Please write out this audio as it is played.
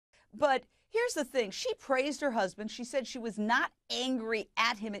But here's the thing. She praised her husband. She said she was not angry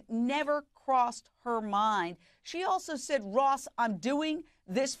at him. It never crossed her mind. She also said, Ross, I'm doing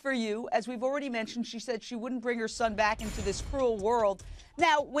this for you. As we've already mentioned, she said she wouldn't bring her son back into this cruel world.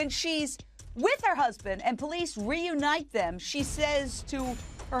 Now, when she's with her husband and police reunite them, she says to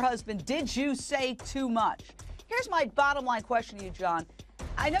her husband, did you say too much? Here's my bottom line question to you, John.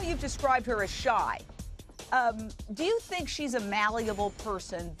 I know you've described her as shy. Do you think she's a malleable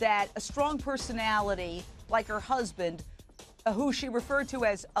person, that a strong personality like her husband, who she referred to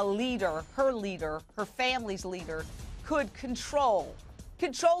as a leader, her family's leader, could control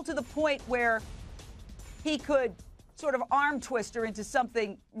to the point where he could sort of arm twist her into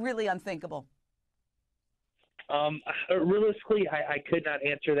something really unthinkable? Realistically, I could not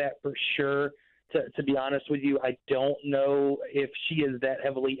answer that for sure. To be honest with you, I don't know if she is that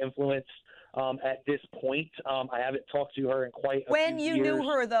heavily influenced at this point. I haven't talked to her in quite a When few you years. knew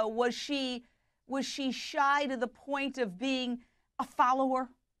her, though, was she shy to the point of being a follower?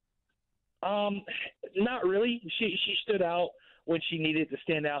 Not really. She stood out when she needed to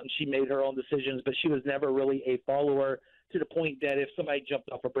stand out, and she made her own decisions, but she was never really a follower to the point that if somebody jumped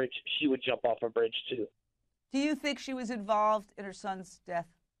off a bridge, she would jump off a bridge too. Do you think she was involved in her son's death?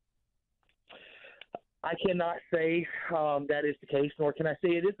 I cannot say that is the case, nor can I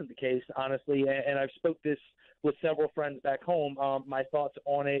say it isn't the case, honestly. And I've spoke this with several friends back home. My thoughts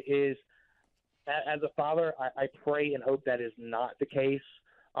on it is, as a father, I pray and hope that is not the case.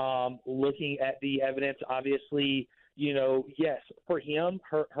 Looking at the evidence, obviously, yes, for him,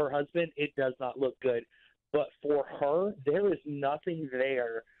 her husband, it does not look good. But for her, there is nothing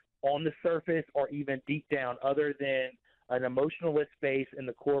there on the surface or even deep down other than an emotionless face in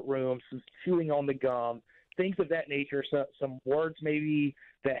the courtroom, some chewing on the gum, things of that nature, some words maybe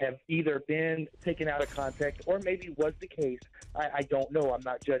that have either been taken out of context or maybe was the case. I don't know. I'm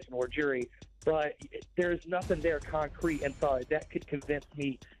not judge nor jury. But there's nothing there concrete and solid that could convince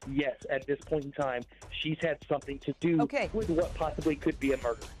me, yes, at this point in time, she's had something to do with what possibly could be a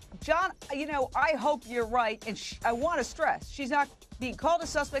murder. John, I hope you're right. And I want to stress, she's not being called a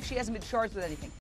suspect. She hasn't been charged with anything.